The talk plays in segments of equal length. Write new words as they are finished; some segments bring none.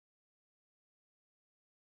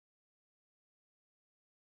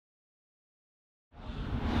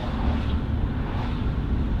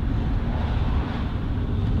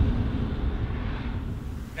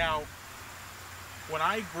Now, when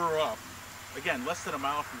I grew up, again, less than a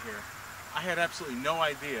mile from here, I had absolutely no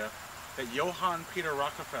idea that Johann Peter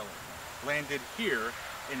Rockefeller landed here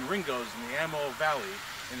in Ringoes in the Ammo Valley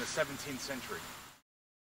in the 17th century.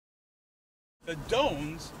 The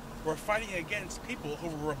Doans were fighting against people who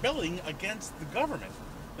were rebelling against the government.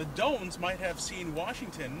 The Doans might have seen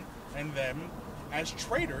Washington and them as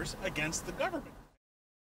traitors against the government.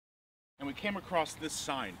 And we came across this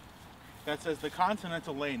sign that says the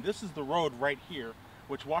Continental Lane. This is the road right here,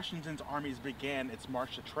 which Washington's armies began its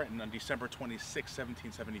march to Trenton on December 26,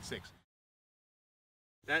 1776.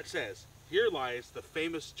 That says, here lies the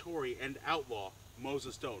famous Tory and outlaw,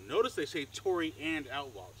 Moses Doan. Notice they say Tory and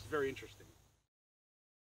outlaw. It's very interesting.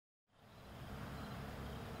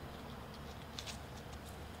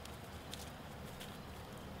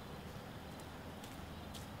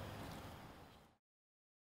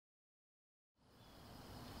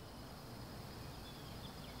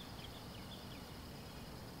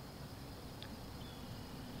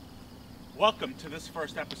 Welcome to this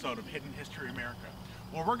first episode of Hidden History America,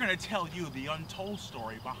 where we're going to tell you the untold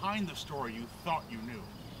story behind the story you thought you knew.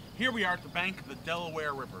 Here we are at the bank of the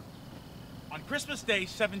Delaware River. On Christmas Day,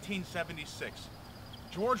 1776,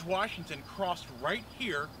 George Washington crossed right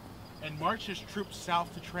here and marched his troops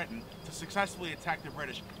south to Trenton to successfully attack the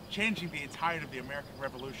British, changing the tide of the American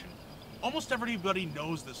Revolution. Almost everybody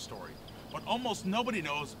knows this story, but almost nobody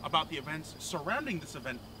knows about the events surrounding this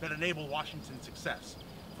event that enabled Washington's success.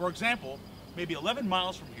 For example, maybe 11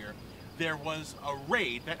 miles from here, there was a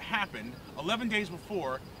raid that happened 11 days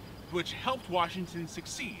before, which helped Washington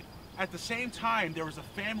succeed. At the same time, there was a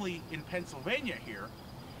family in Pennsylvania here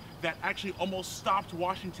that actually almost stopped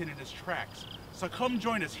Washington in his tracks. So come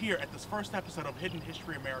join us here at this first episode of Hidden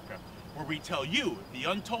History America, where we tell you the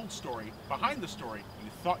untold story behind the story you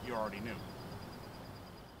thought you already knew.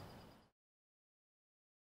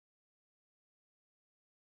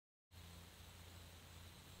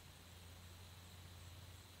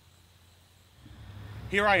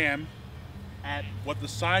 Here I am at what the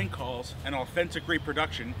sign calls an authentic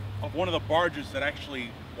reproduction of one of the barges that actually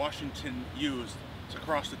Washington used to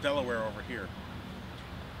cross the Delaware over here.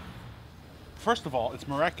 First of all, it's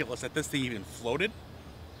miraculous that this thing even floated,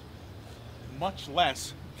 much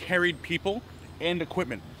less carried people and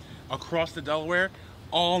equipment across the Delaware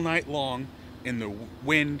all night long in the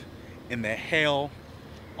wind, in the hail,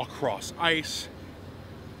 across ice,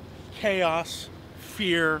 chaos,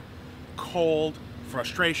 fear, cold,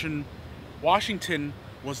 frustration. Washington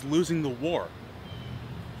was losing the war.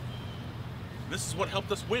 This is what helped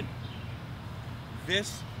us win.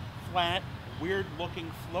 This flat, weird-looking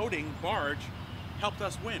floating barge helped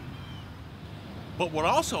us win. But what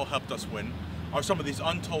also helped us win are some of these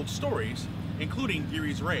untold stories, including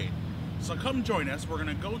Geary's raid. So come join us. We're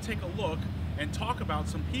gonna go take a look and talk about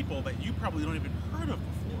some people that you probably don't even heard of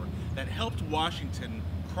before that helped Washington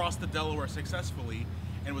cross the Delaware successfully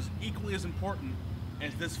and was equally as important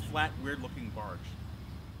as this flat, weird-looking barge.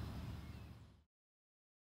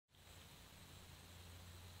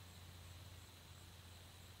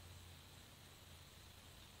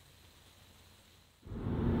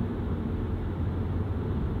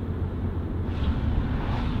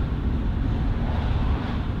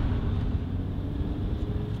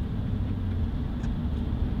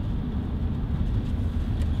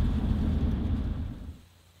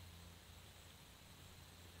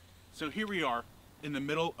 So here we are in the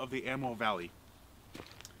middle of the Ammo Valley,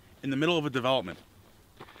 in the middle of a development.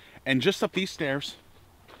 And just up these stairs,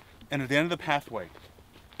 and at the end of the pathway,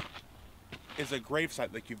 is a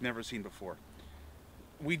gravesite like you've never seen before.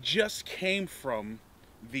 We just came from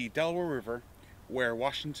the Delaware River, where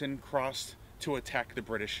Washington crossed to attack the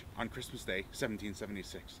British on Christmas Day,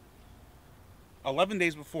 1776. 11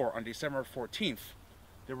 days before, on December 14th,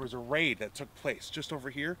 there was a raid that took place just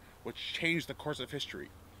over here, which changed the course of history.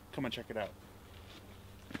 Come and check it out.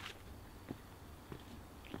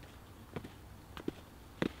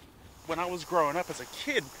 When I was growing up as a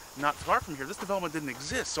kid, not far from here, this development didn't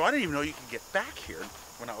exist, so I didn't even know you could get back here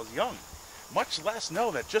when I was young. Much less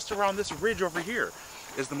know that just around this ridge over here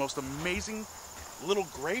is the most amazing little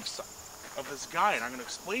gravesite of this guy, and I'm going to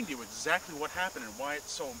explain to you exactly what happened and why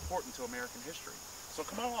it's so important to American history. So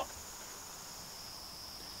come along.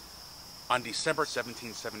 On December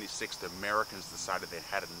 1776, the Americans decided they'd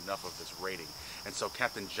had enough of this raiding, and so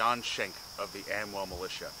Captain John Schenck of the Amwell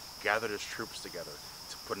Militia gathered his troops together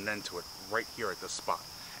to put an end to it right here at this spot.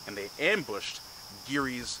 And they ambushed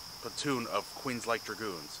Geary's platoon of Queens Light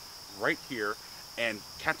Dragoons right here, and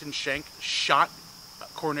Captain Schenck shot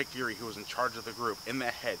Cornet Geary, who was in charge of the group, in the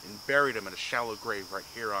head and buried him in a shallow grave right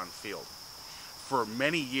here on field. For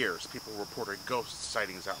many years, people reported ghost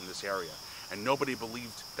sightings out in this area, and nobody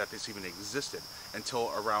believed that this even existed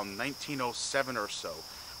until around 1907 or so.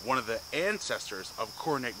 One of the ancestors of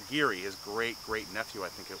Geary, his great-great-nephew, I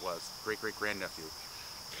think it was, great-great-grandnephew,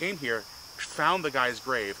 came here, found the guy's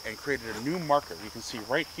grave, and created a new marker. You can see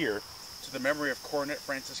right here, to the memory of Cornet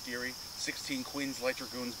Francis Geary, 16 Queens Light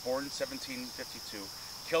Dragoons, born 1752,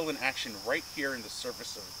 killed in action right here in the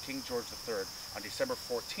service of King George III on December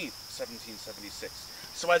 14th, 1776.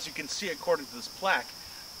 So as you can see, according to this plaque,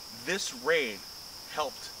 this raid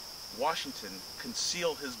helped Washington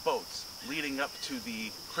conceal his boats leading up to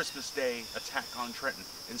the Christmas Day attack on Trenton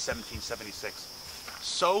in 1776.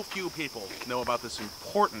 So few people know about this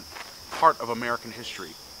important part of American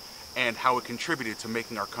history and how it contributed to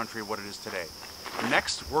making our country what it is today.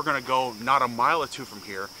 Next, we're going to go not a mile or two from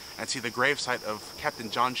here and see the gravesite of Captain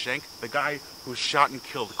John Shank, the guy who shot and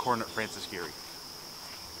killed Cornet Francis Geary.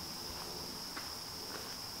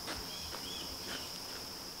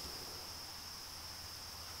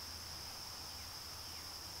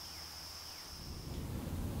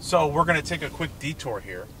 So we're going to take a quick detour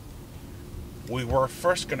here. We were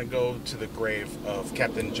first going to go to the grave of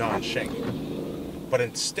Captain John Shank, but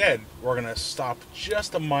instead we're going to stop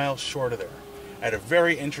just a mile short of there at a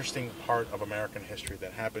very interesting part of American history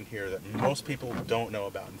that happened here that most people don't know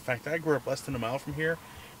about. In fact, I grew up less than a mile from here.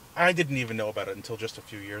 I didn't even know about it until just a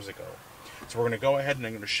few years ago. So we're going to go ahead and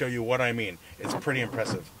I'm going to show you what I mean. It's pretty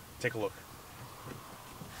impressive. Take a look.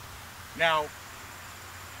 Now,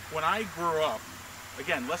 when I grew up,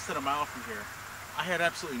 again, less than a mile from here, I had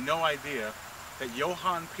absolutely no idea that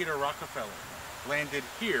Johann Peter Rockefeller landed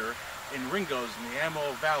here in Ringoes in the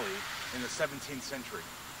Ammo Valley in the 17th century.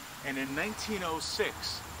 And in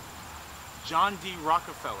 1906, John D.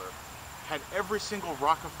 Rockefeller had every single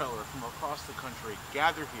Rockefeller from across the country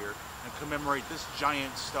gather here and commemorate this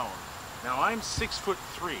giant stone. Now I'm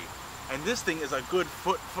 6'3", and this thing is a good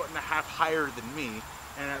foot and a half higher than me,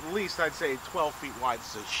 and at least I'd say 12 feet wide.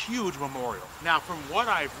 It's a huge memorial. Now from what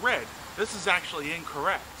I've read, this is actually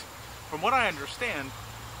incorrect. From what I understand,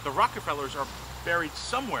 the Rockefellers are buried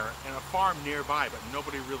somewhere in a farm nearby, but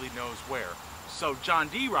nobody really knows where. So John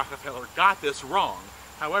D. Rockefeller got this wrong.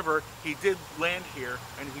 However, he did land here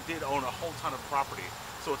and he did own a whole ton of property.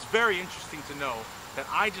 So it's very interesting to know that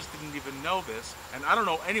I just didn't even know this, and I don't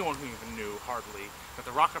know anyone who even knew, hardly, that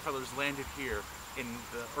the Rockefellers landed here in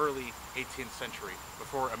the early 18th century,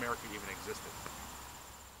 before America even existed.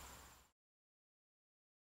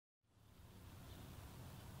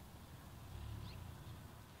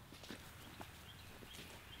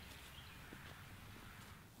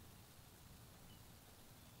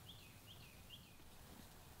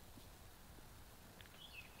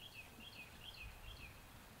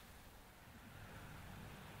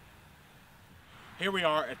 Here we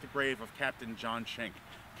are at the grave of Captain John Shank.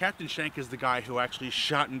 Captain Shank is the guy who actually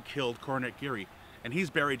shot and killed Cornet Geary, and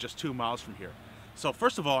he's buried just 2 miles from here. So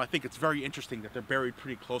first of all, I think it's very interesting that they're buried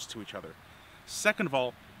pretty close to each other. Second of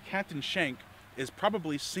all, Captain Shank is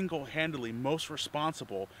probably single-handedly most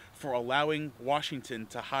responsible for allowing Washington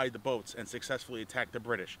to hide the boats and successfully attack the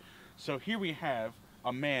British. So here we have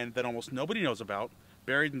a man that almost nobody knows about,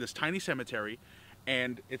 buried in this tiny cemetery,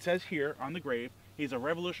 and it says here on the grave, he's a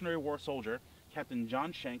Revolutionary War soldier, Captain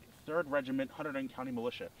John Shank, 3rd Regiment, Hunterdon County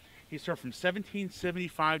Militia. He served from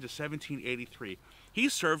 1775 to 1783. He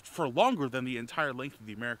served for longer than the entire length of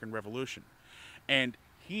the American Revolution. And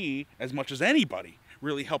he, as much as anybody,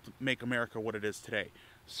 really helped make America what it is today.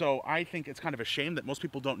 So I think it's kind of a shame that most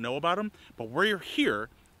people don't know about him, but we're here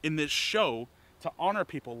in this show to honor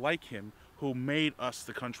people like him who made us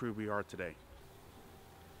the country we are today.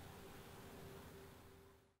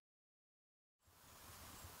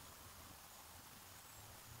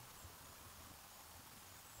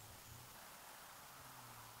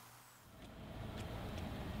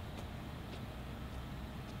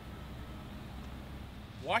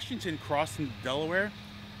 Washington crossing the Delaware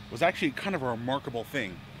was actually kind of a remarkable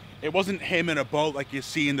thing. It wasn't him in a boat like you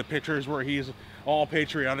see in the pictures where he's all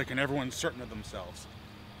patriotic and everyone's certain of themselves.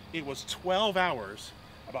 It was 12 hours,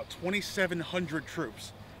 about 2,700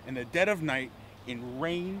 troops in the dead of night, in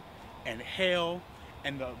rain and hail,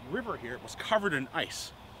 and the river here was covered in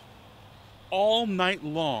ice. All night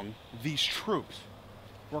long, these troops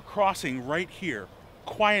were crossing right here,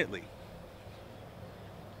 quietly.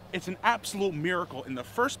 It's an absolute miracle in the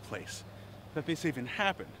first place that this even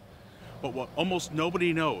happened. But what almost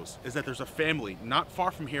nobody knows is that there's a family not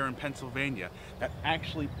far from here in Pennsylvania that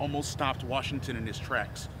actually almost stopped Washington in his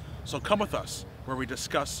tracks. So come with us where we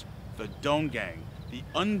discuss the Doan Gang, the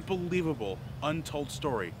unbelievable, untold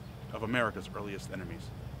story of America's earliest enemies.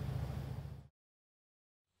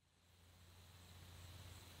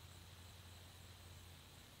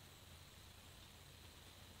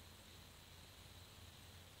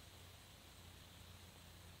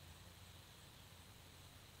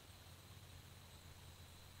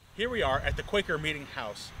 Here we are at the Quaker Meeting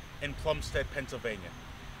House in Plumstead, Pennsylvania.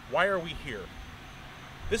 Why are we here?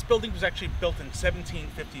 This building was actually built in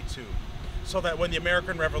 1752, so that when the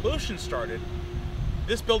American Revolution started,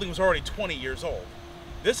 this building was already 20 years old.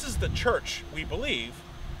 This is the church, we believe,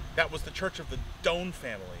 that was the church of the Doan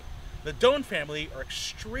family. The Doan family are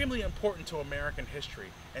extremely important to American history,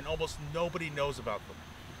 and almost nobody knows about them.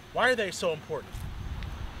 Why are they so important?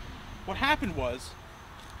 What happened was,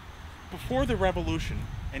 before the Revolution,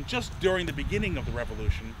 and just during the beginning of the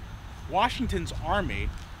Revolution, Washington's army,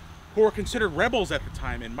 who were considered rebels at the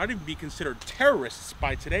time and might even be considered terrorists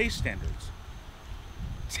by today's standards,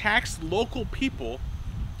 taxed local people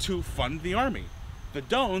to fund the army. The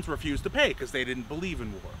Doans refused to pay because they didn't believe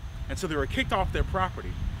in war, and so they were kicked off their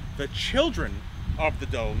property. The children of the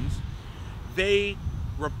Doans, they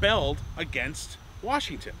rebelled against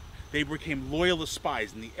Washington. They became loyalist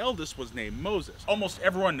spies, and the eldest was named Moses. Almost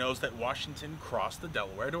everyone knows that Washington crossed the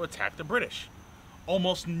Delaware to attack the British.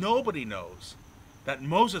 Almost nobody knows that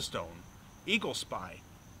Moses Doan, Eagle Spy,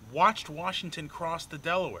 watched Washington cross the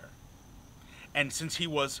Delaware. And since he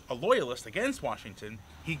was a loyalist against Washington,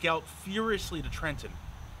 he galloped furiously to Trenton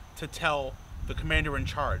to tell the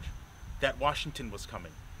commander-in-charge that Washington was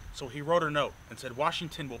coming. So he wrote a note and said,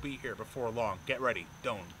 "Washington will be here before long. Get ready,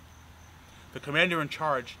 Doan." The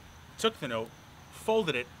commander-in-charge took the note,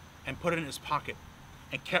 folded it, and put it in his pocket,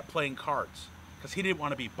 and kept playing cards, because he didn't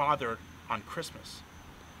want to be bothered on Christmas.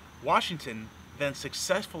 Washington then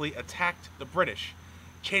successfully attacked the British,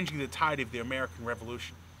 changing the tide of the American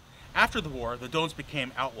Revolution. After the war, the Doans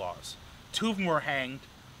became outlaws. 2 of them were hanged,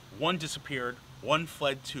 1 disappeared, 1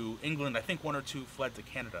 fled to England, I think 1 or 2 fled to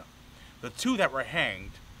Canada. The 2 that were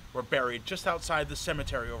hanged were buried just outside the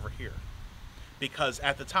cemetery over here, because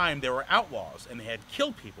at the time they were outlaws and they had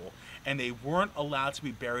killed people, and they weren't allowed to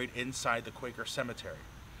be buried inside the Quaker cemetery.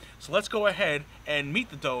 So let's go ahead and meet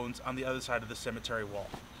the Doans on the other side of the cemetery wall.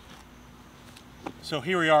 So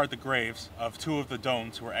here we are at the graves of 2 of the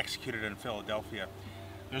Doans who were executed in Philadelphia.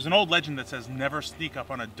 There's an old legend that says never sneak up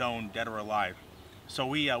on a Doan, dead or alive. So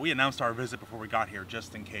we announced our visit before we got here,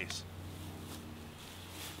 just in case.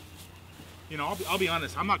 You know, I'll be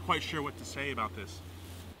honest, I'm not quite sure what to say about this.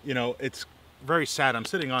 You know, it's very sad. I'm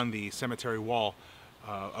sitting on the cemetery wall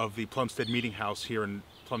of the Plumstead Meeting House here in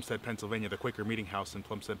Plumstead, Pennsylvania, the Quaker Meeting House in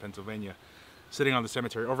Plumstead, Pennsylvania. Sitting on the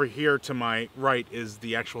cemetery. Over here to my right is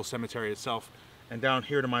the actual cemetery itself, and down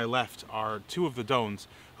here to my left are 2 of the Doans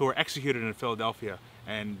who were executed in Philadelphia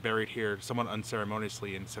and buried here somewhat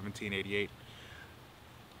unceremoniously in 1788.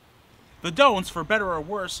 The Doans, for better or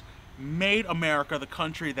worse, made America the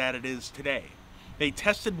country that it is today. They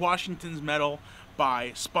tested Washington's mettle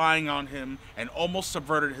by spying on him and almost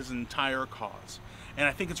subverted his entire cause. And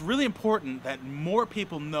I think it's really important that more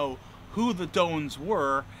people know who the Doans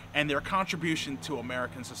were and their contribution to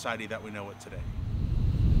American society that we know it today.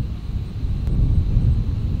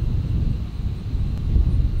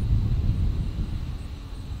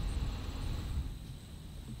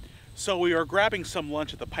 So we are grabbing some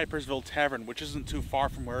lunch at the Pipersville Tavern, which isn't too far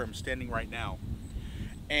from where I'm standing right now.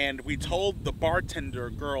 And we told the bartender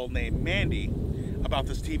girl named Mandy about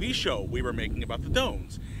this TV show we were making about the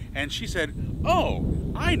Doans. And she said,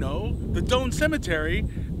 "Oh, I know, the Doan Cemetery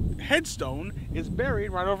headstone is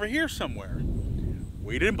buried right over here somewhere."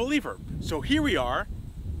 We didn't believe her. So here we are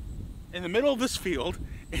in the middle of this field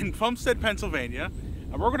in Plumstead, Pennsylvania,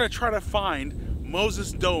 and we're going to try to find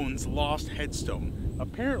Moses Doan's lost headstone.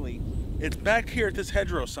 Apparently, it's back here at this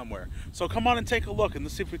hedgerow somewhere. So come on and take a look and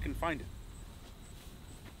let's see if we can find it.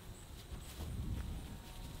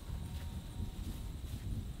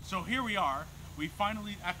 So here we are. We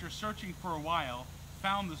finally, after searching for a while,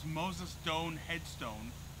 found this Moses Doan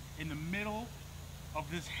headstone in the middle of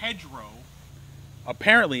this hedgerow.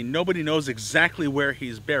 Apparently, nobody knows exactly where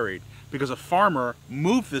he's buried because a farmer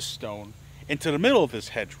moved this stone into the middle of this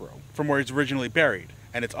hedgerow from where he's originally buried,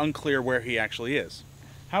 and it's unclear where he actually is.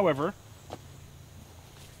 However,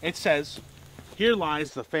 it says, "Here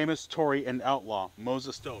lies the famous Tory and outlaw,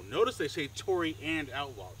 Moses Doan." Notice they say Tory and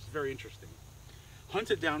outlaw. It's very interesting.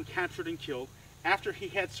 Hunted down, captured, and killed after he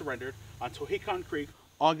had surrendered on Tohicon Creek,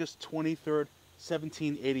 August 23rd,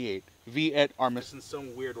 1788. V. et Armis. In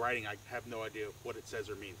some weird writing, I have no idea what it says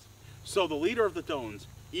or means. So the leader of the Doans,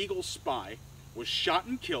 Eagle Spy, was shot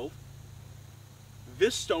and killed.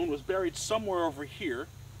 This stone was buried somewhere over here,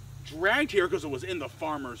 dragged here because it was in the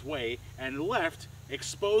farmer's way, and left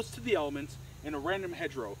exposed to the elements in a random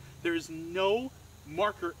hedgerow. There's no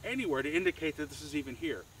marker anywhere to indicate that this is even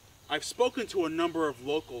here. I've spoken to a number of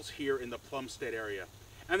locals here in the Plumstead area,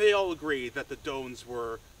 and they all agree that the Doans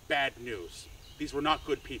were bad news. These were not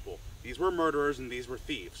good people. These were murderers and these were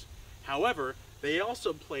thieves. However, they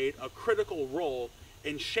also played a critical role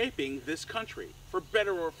in shaping this country, for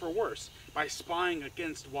better or for worse, by spying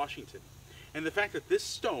against Washington. And the fact that this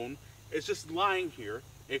stone is just lying here,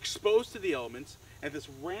 exposed to the elements, at this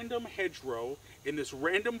random hedgerow, in this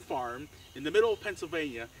random farm, in the middle of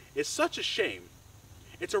Pennsylvania, is such a shame.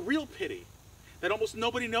 It's a real pity that almost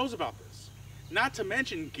nobody knows about this. Not to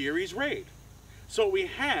mention Geary's raid. So what we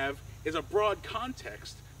have is a broad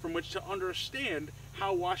context from which to understand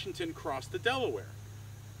how Washington crossed the Delaware.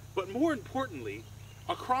 But more importantly,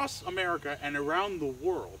 across America and around the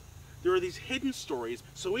world, there are these hidden stories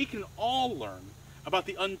so we can all learn about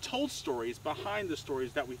the untold stories behind the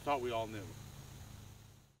stories that we thought we all knew.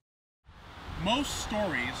 Most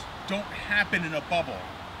stories don't happen in a bubble.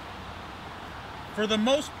 For the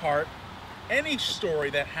most part, any story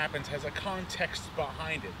that happens has a context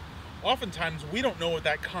behind it. Oftentimes, we don't know what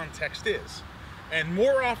that context is. And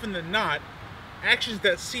more often than not, actions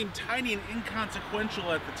that seem tiny and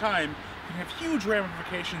inconsequential at the time can have huge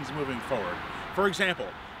ramifications moving forward. For example,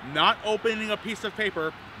 not opening a piece of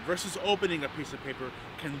paper versus opening a piece of paper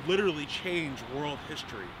can literally change world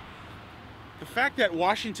history. The fact that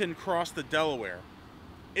Washington crossed the Delaware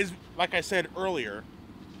is, like I said earlier,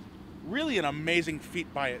 really an amazing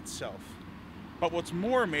feat by itself. But what's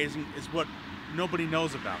more amazing is what nobody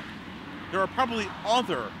knows about. There are probably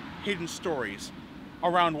other hidden stories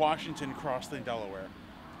around Washington crossing Delaware.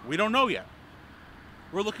 We don't know yet.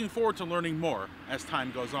 We're looking forward to learning more as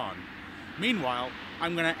time goes on. Meanwhile,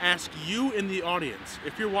 I'm going to ask you in the audience,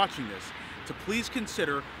 if you're watching this, to please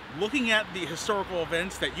consider looking at the historical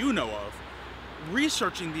events that you know of,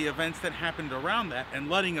 researching the events that happened around that, and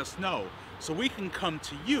letting us know so we can come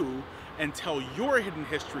to you and tell your hidden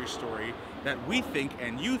history story that we think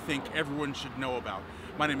and you think everyone should know about.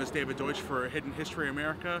 My name is David Deutsch for Hidden History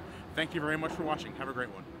America. Thank you very much for watching. Have a great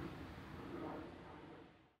one.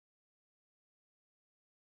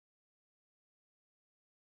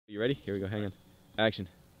 You ready? Here we go. Hang on. Action.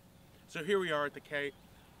 So here we are at the K.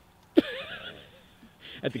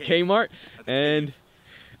 At the Kmart, and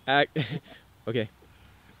act. Okay.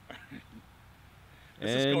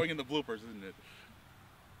 This is going in the bloopers, isn't it?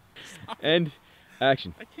 Stop. And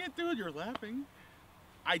action. I can't do it. You're laughing.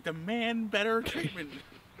 I demand better treatment.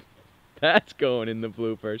 That's going in the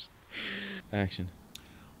bloopers. Action.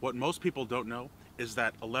 What most people don't know is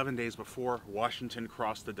that 11 days before Washington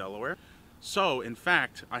crossed the Delaware. So, in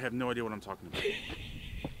fact, I have no idea what I'm talking about.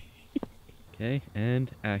 Okay,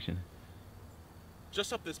 and action.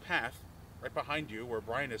 Just up this path, right behind you, where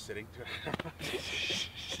Brian is sitting.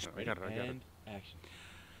 I got it. And action.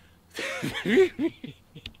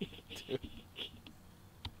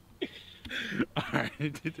 Alright.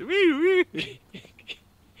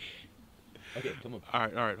 Okay, come on.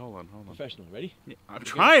 Alright, hold on. Professional, ready? Yeah, I'm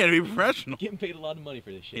trying to be professional. Getting paid a lot of money for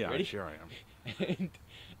this shit. Yeah, ready? Sure I am.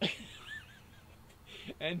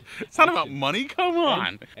 And it's not about money, come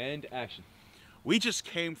on. And action. We just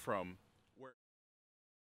came from